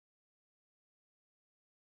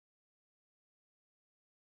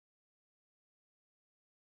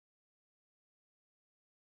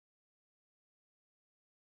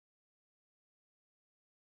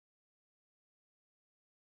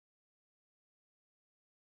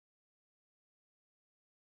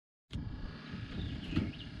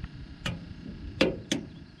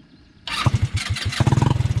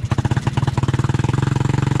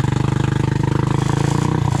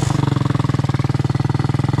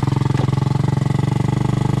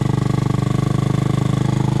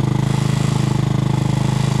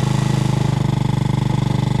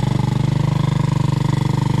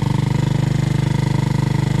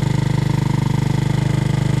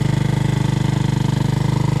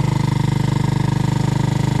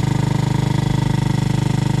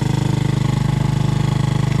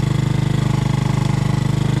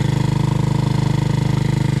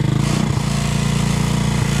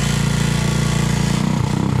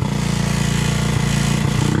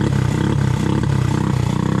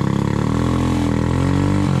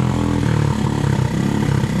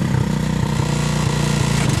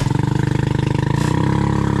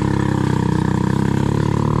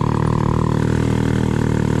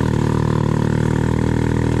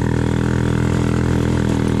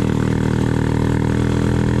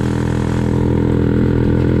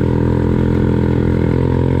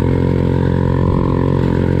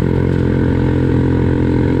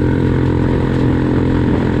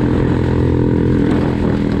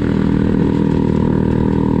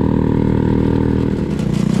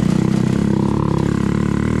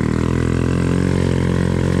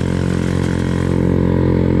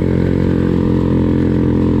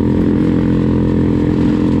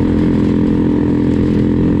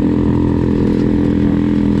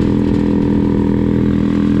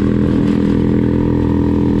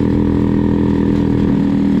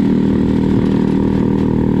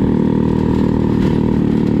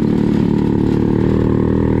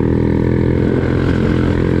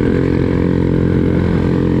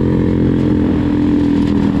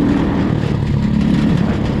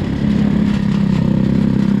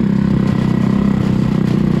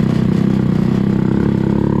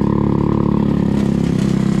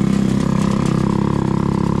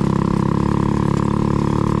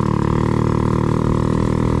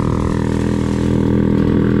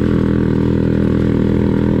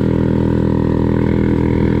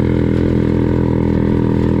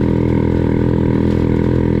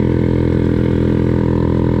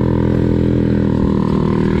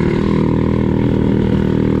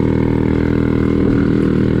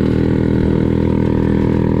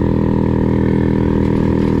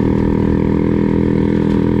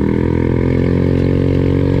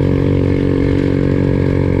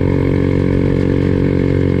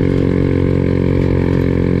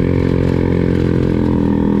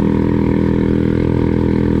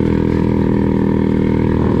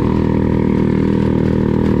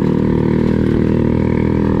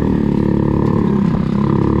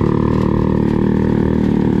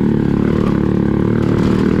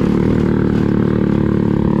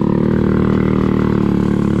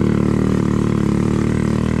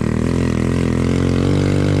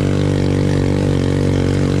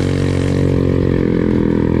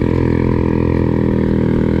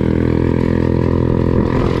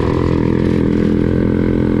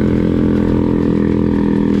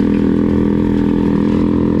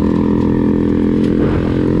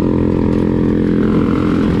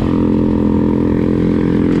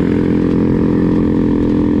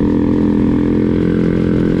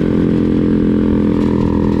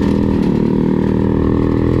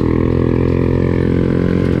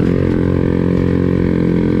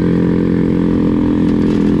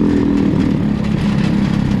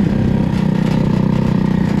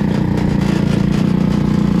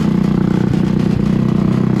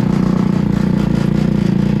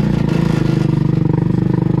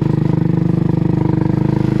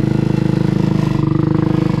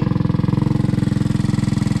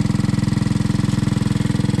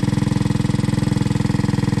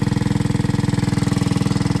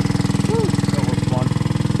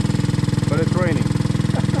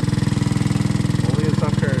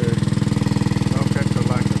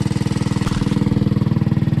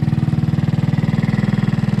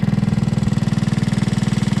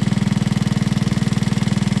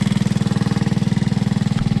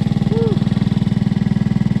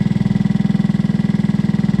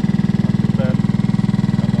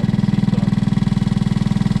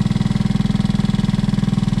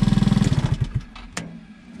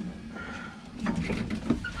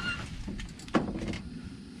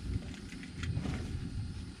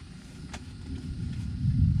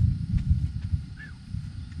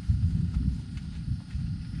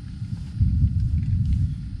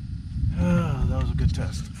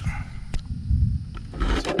test.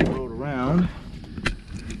 So I rode around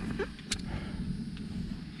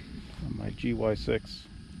on my GY6.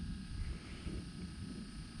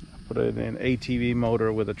 I put it in an ATV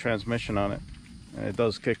motor with a transmission on it, and it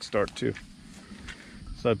does kickstart too.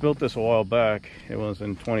 So I built this a while back. It was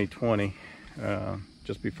in 2020,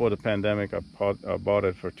 just before the pandemic. I bought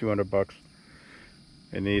it for 200 bucks.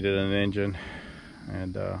 It needed an engine,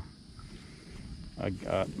 and I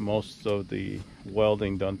got most of the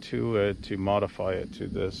welding done to it to modify it to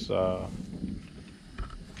this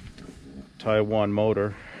Taiwan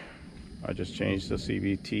motor. I just changed the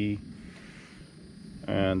CVT,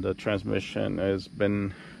 and the transmission has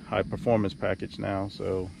been high performance package now,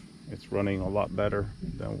 so it's running a lot better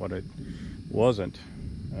than what it wasn't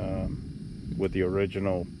with the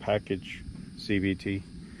original package CVT.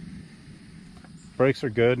 Brakes are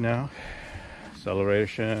good now,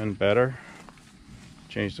 acceleration better.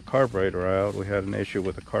 Changed the carburetor out. We had an issue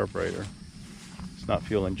with the carburetor. It's not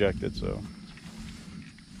fuel injected, so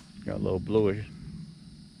got a little blue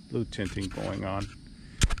tinting going on.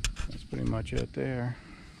 That's pretty much it there.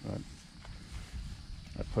 But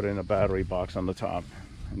I put in a battery box on the top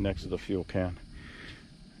next to the fuel can,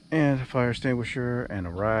 and a fire extinguisher and a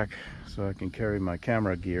rack so I can carry my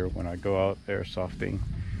camera gear when I go out airsofting,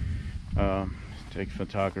 take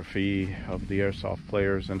photography of the airsoft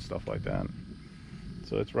players and stuff like that.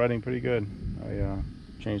 So it's riding pretty good. I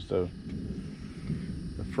changed the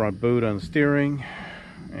front boot on the steering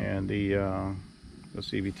and the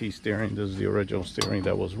CVT steering. This is the original steering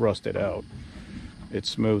that was rusted out. It's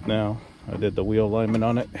smooth now. I did the wheel alignment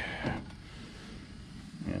on it,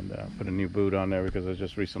 and put a new boot on there because it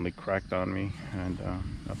just recently cracked on me, and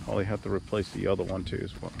I probably have to replace the other one too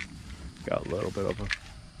as well. Got a little bit of a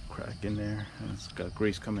crack in there, and it's got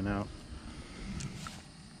grease coming out.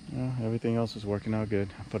 Yeah, everything else is working out good.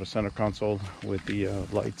 I put a center console with the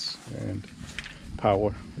lights and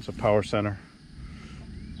power. It's a power center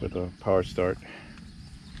with a power start.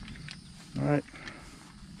 All right,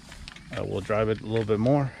 we'll drive it a little bit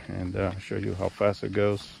more and show you how fast it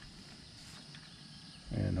goes.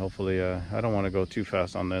 And hopefully, I don't want to go too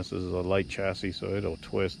fast on this. This is a light chassis, so it'll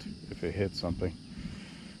twist if it hits something.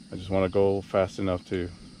 I just want to go fast enough to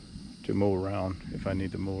move around if I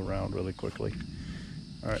need to move around really quickly.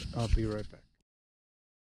 All right, I'll be right back.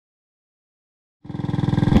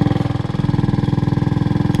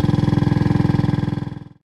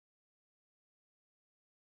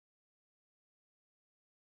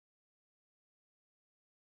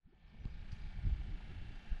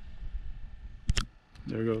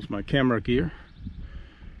 There goes my camera gear.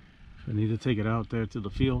 If I need to take it out there to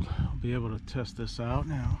the field, I'll be able to test this out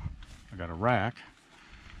now. I got a rack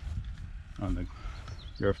on the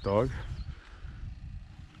Yerfdog.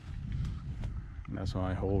 And that's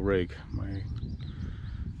my whole rig. My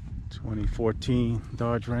 2014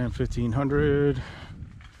 Dodge Ram 1500.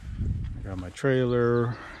 I got my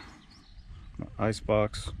trailer, my ice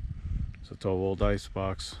box. It's a 12-volt ice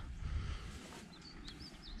box.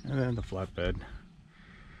 And then the flatbed,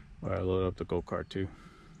 where I load up the go-kart too,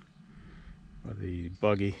 or the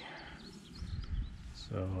buggy.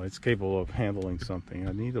 So it's capable of handling something.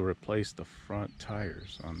 I need to replace the front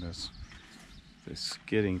tires on this. It's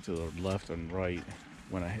skidding to the left and right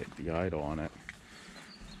when I hit the idle on it.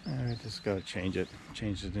 I just gotta change it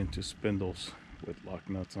into spindles with lock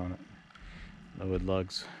nuts on it. With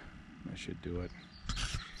lugs, I should do it.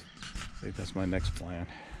 I think that's my next plan.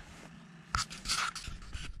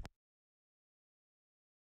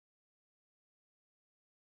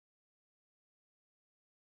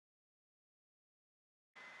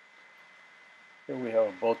 Here we have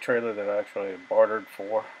a boat trailer that I actually bartered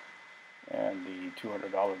for, and the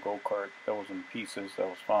 $200 go-kart that was in pieces that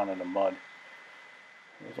was found in the mud.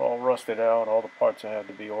 It was all rusted out. All the parts had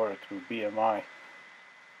to be ordered through BMI,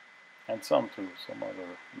 and some through some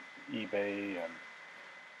other eBay and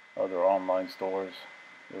other online stores.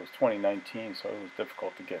 It was 2019, so it was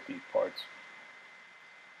difficult to get these parts.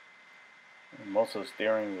 And most of the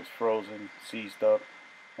steering was frozen, seized up.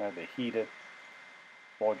 I had to heat it.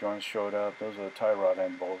 Ball joints showed up. Those are the tie rod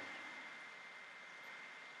end bolts.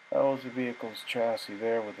 That was the vehicle's chassis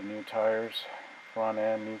there with the new tires.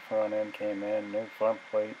 New front end came in, new front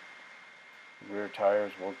plate. The rear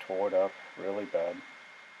tires were torn up really bad.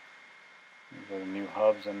 These are the new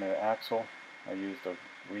hubs in the axle. I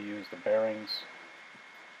reused the bearings.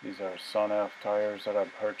 These are Sun F tires that I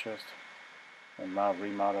purchased and now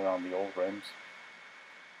remounted on the old rims.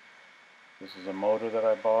 This is a motor that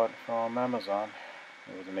I bought from Amazon.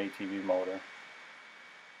 It was an ATV motor.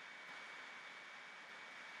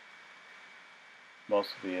 Most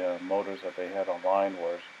of the motors that they had online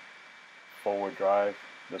were forward drive.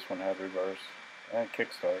 This one had reverse and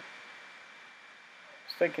kickstart. I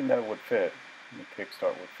was thinking that it would fit. The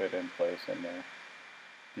kickstart would fit in place in there.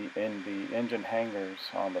 The engine hangers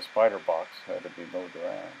on the Spiderbox had to be moved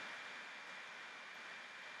around.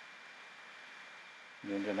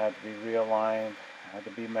 The engine had to be realigned, had to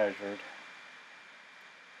be measured.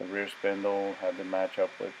 The rear spindle had to match up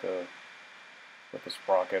with the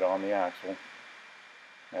sprocket on the axle.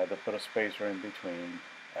 I had to put a spacer in between.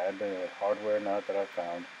 I had the hardware nut that I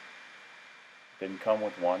found. Didn't come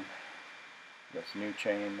with one. This new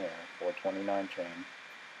chain there, 429 chain.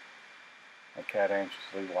 My cat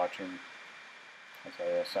anxiously watching as I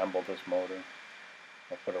assembled this motor.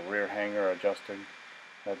 I put a rear hanger adjusted.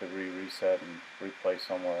 Had to reset and replace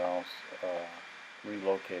somewhere else.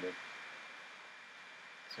 Relocate it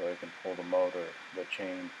so I can pull the motor, the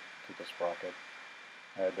chain to the sprocket.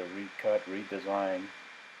 I had to recut, redesign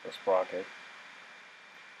the sprocket,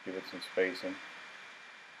 give it some spacing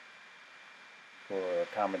for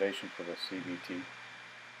accommodation for the CVT.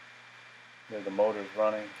 Here the motor's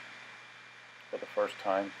running for the first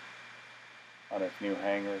time on its new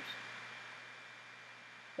hangers,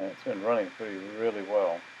 and it's been running really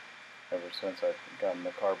well ever since I've gotten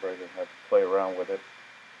the carburetor. I had to play around with it.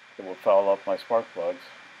 It would foul up my spark plugs,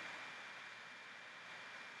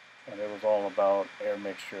 and it was all about air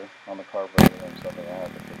mixture on the carburetor and something I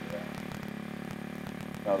had to figure out.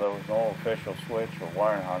 Now there was no official switch or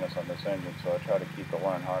wiring harness on this engine, so I tried to keep the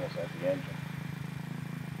wiring harness at the engine.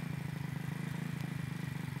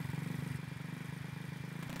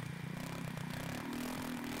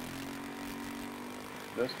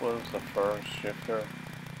 This was the first shifter.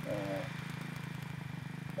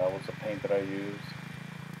 That was the paint that I used.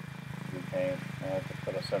 Repaint. I had to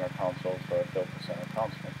put a center console, so I built the center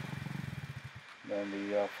console. Then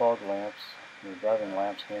the fog lamps, the driving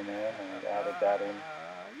lamps came in, and I added that in.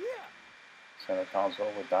 Center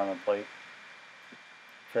console with diamond plate.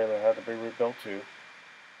 Trailer had to be rebuilt too.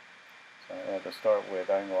 So I had to start with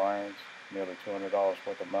angle irons, nearly $200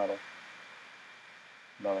 worth of metal.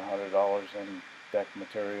 Another $100 in deck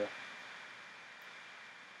material.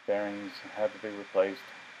 Bearings had to be replaced.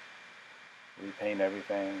 Repaint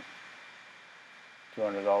everything.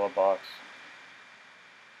 $200 box.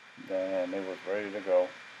 Then it was ready to go.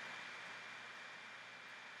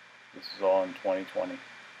 This is all in 2020.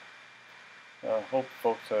 I hope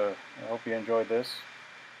you enjoyed this.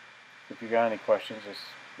 If you got any questions, just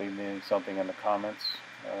leave me something in the comments.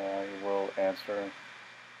 I will answer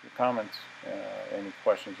your comments. Any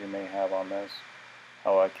questions you may have on this,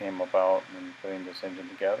 how I came about in putting this engine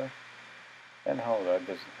together, and how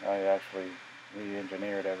I actually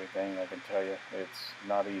re-engineered everything. I can tell you, it's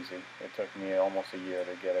not easy. It took me almost a year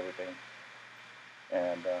to get everything,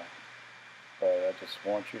 and but I just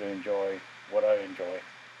want you to enjoy what I enjoy.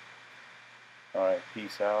 Alright,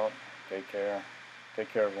 peace out, take care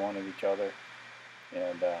of one of each other,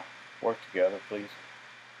 and work together, please.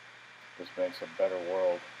 This makes a better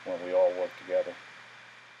world when we all work together.